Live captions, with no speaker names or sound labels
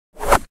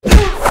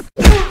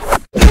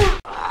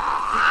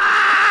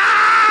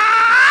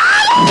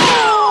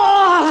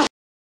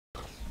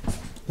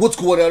What's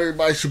going on,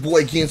 everybody? It's your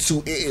boy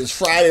Ginsu. It is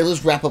Friday.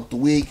 Let's wrap up the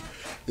week.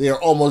 They're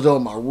almost done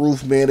with my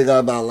roof, man. They got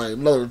about like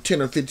another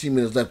 10 or 15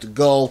 minutes left to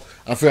go.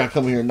 I figured I'd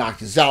come here and knock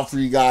this out for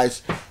you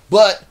guys.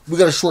 But we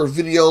got a short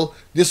video.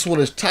 This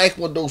one is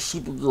Taekwondo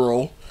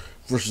Supergirl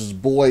versus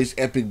Boys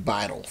Epic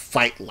Battle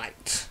Fight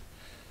Light.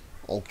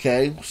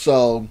 Okay,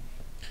 so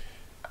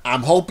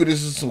I'm hoping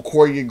this is some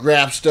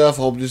choreographed stuff.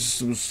 I hope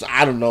this is some,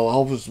 I don't know, I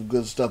hope it's some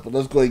good stuff. But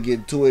let's go ahead and get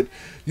into it.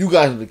 You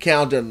guys on the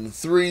countdown in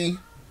 3,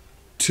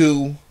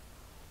 2,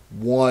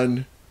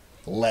 1,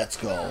 let's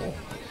go.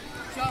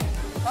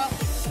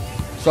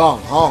 Song,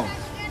 hong.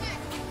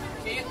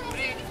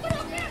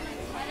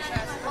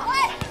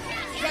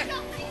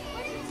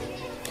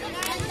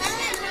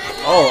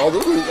 Oh,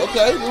 they're really,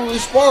 okay, they're really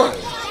sparring.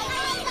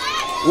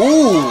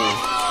 Ooh,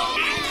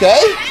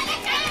 okay.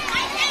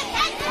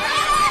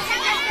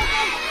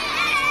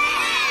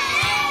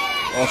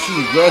 Oh, she's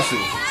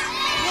aggressive.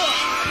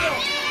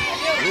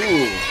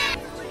 Ooh.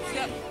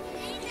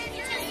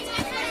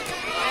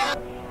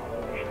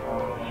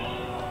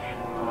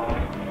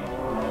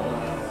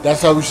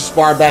 That's how we should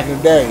spar back in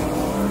the day.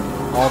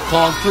 All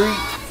concrete.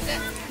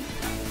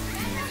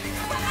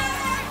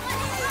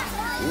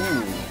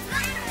 Ooh.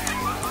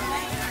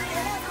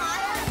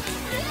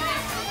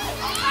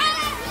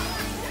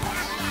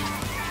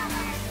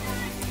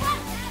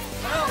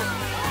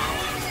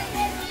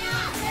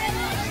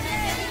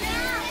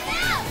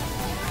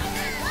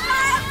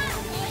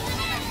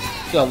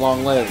 She's got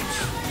long legs.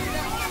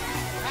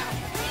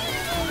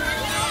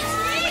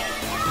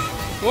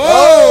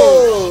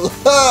 Whoa!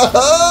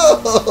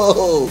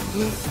 Oh!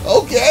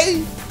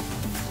 Okay.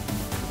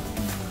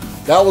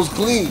 That was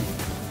clean.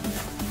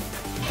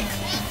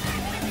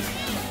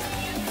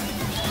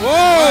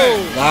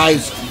 Whoa!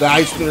 Nice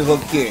spinning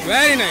hook kick.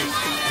 Very nice.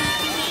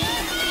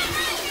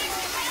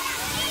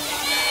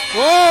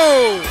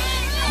 Whoa!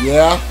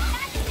 Yeah.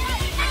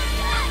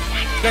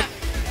 Good.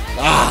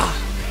 Ah.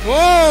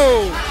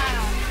 Whoa!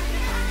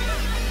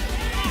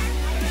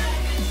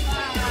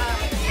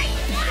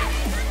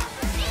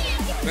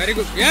 Very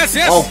good. Yes,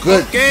 yes. Oh,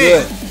 good.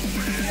 Okay.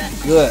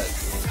 Good.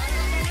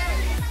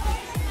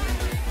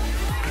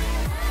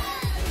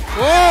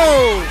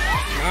 Whoa!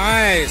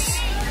 Nice.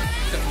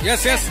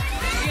 Yes, yes.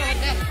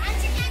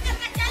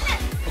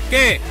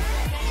 Okay.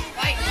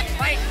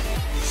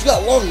 She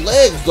got long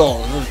legs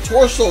though. Her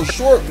torso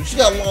short, but she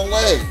got long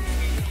legs.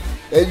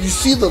 And you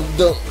see the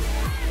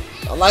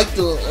I like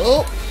the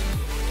oh.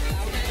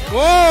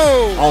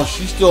 Whoa!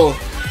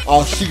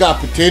 Oh, she got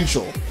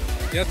potential.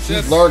 Yes, She's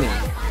yes. learning.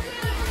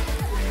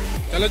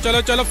 Chalo,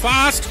 chalo, chalo,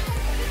 fast.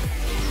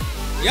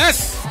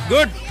 Yes,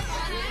 good.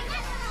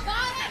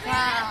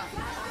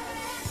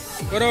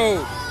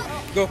 Go.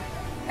 Go.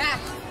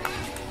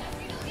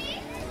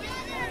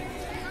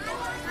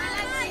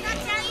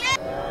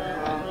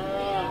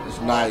 It's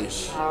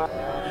nice.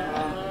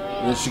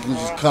 And then she can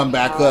just come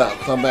back up.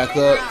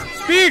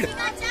 Speed.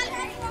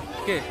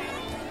 Okay.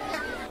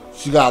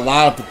 She got a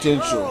lot of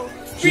potential.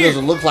 She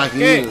doesn't look like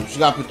it either. She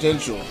got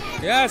potential.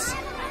 Yes.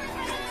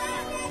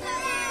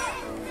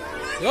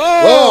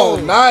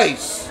 Whoa,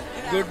 nice.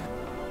 Good.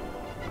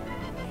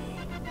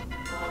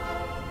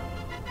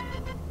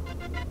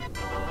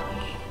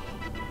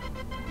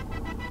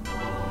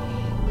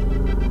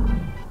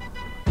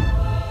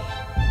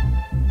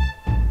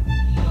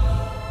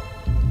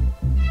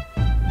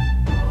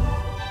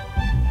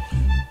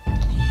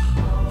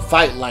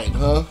 Fight light,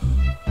 huh?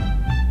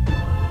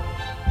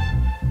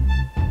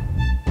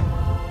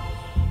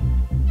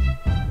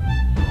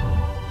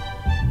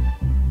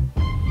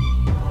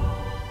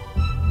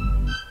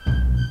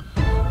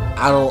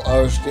 I don't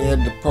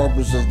understand the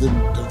purpose of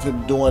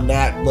him doing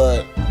that,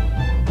 but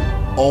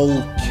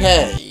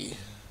okay.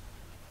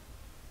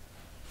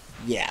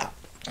 Yeah.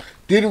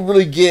 Didn't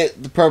really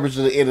get the purpose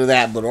of the end of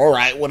that, but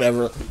alright,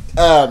 whatever.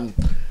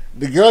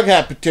 The girl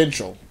got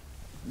potential.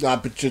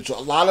 Got potential.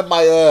 A lot of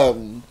my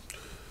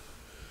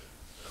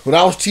when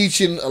I was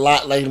teaching a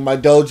lot, like in my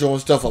dojo and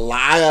stuff,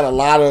 I got a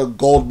lot of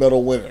gold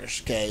medal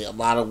winners. Okay, a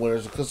lot of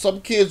winners because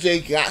some kids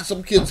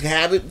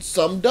have it, and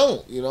some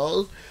don't. You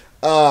know,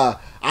 I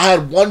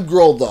had one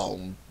girl though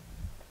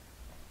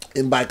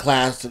in my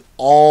class that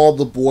all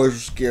the boys were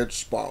scared to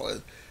spar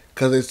with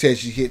because they said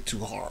she hit too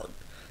hard.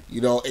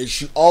 You know, and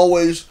she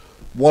always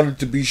wanted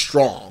to be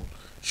strong.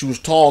 She was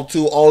tall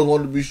too, always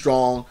wanted to be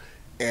strong,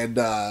 and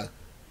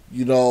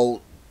you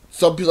know.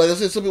 Some people, like I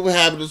said, some people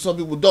have it and some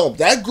people don't.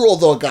 That girl,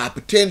 though, got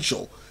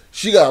potential.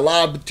 She got a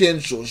lot of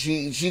potential.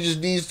 She just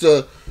needs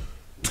to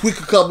tweak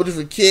a couple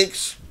different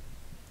kicks,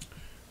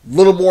 a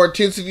little more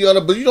intensity on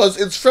it. But, you know,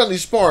 it's friendly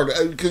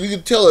sparring because you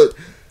can tell it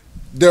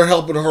they're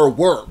helping her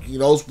work, you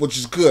know, which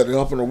is good. They're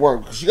helping her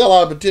work. She got a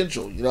lot of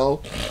potential, you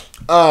know.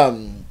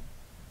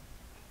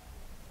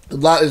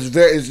 It's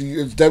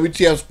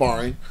WTF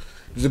sparring.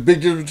 There's a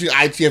big difference between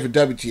ITF and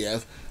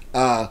WTF.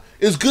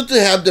 It's good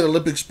to have that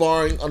Olympic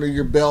sparring under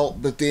your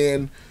belt, but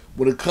then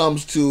when it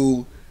comes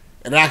to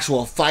an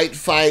actual fight,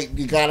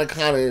 you gotta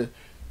kind of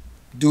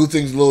do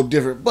things a little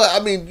different. But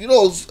I mean,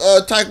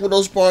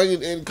 Taekwondo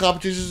sparring and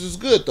competitions is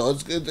good though.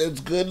 It's good. It's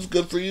good. It's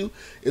good for you.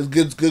 It's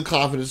good. It's good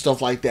confidence,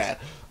 stuff like that.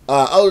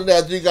 Other than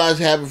that, you guys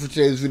have it for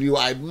today's video.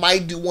 I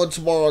might do one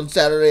tomorrow on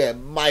Saturday.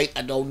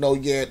 I don't know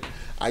yet.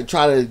 I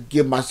try to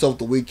give myself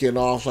the weekend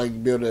off so I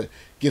can be able to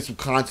get some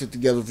content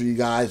together for you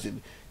guys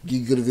and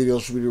get good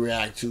videos for me to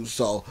react to.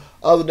 So,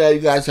 other than that,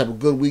 you guys have a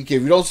good weekend.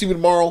 If you don't see me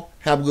tomorrow,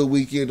 have a good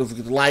weekend. Don't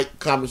forget to like,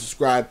 comment,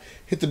 subscribe,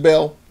 hit the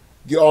bell,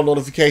 get all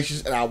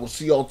notifications, and I will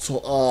see y'all,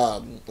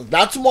 if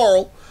not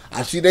tomorrow,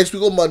 I'll see you next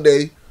week on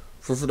Monday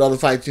for another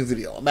Fight Team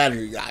video. I'm out of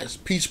here, guys.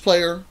 Peace,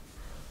 player.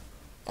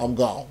 I'm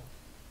gone.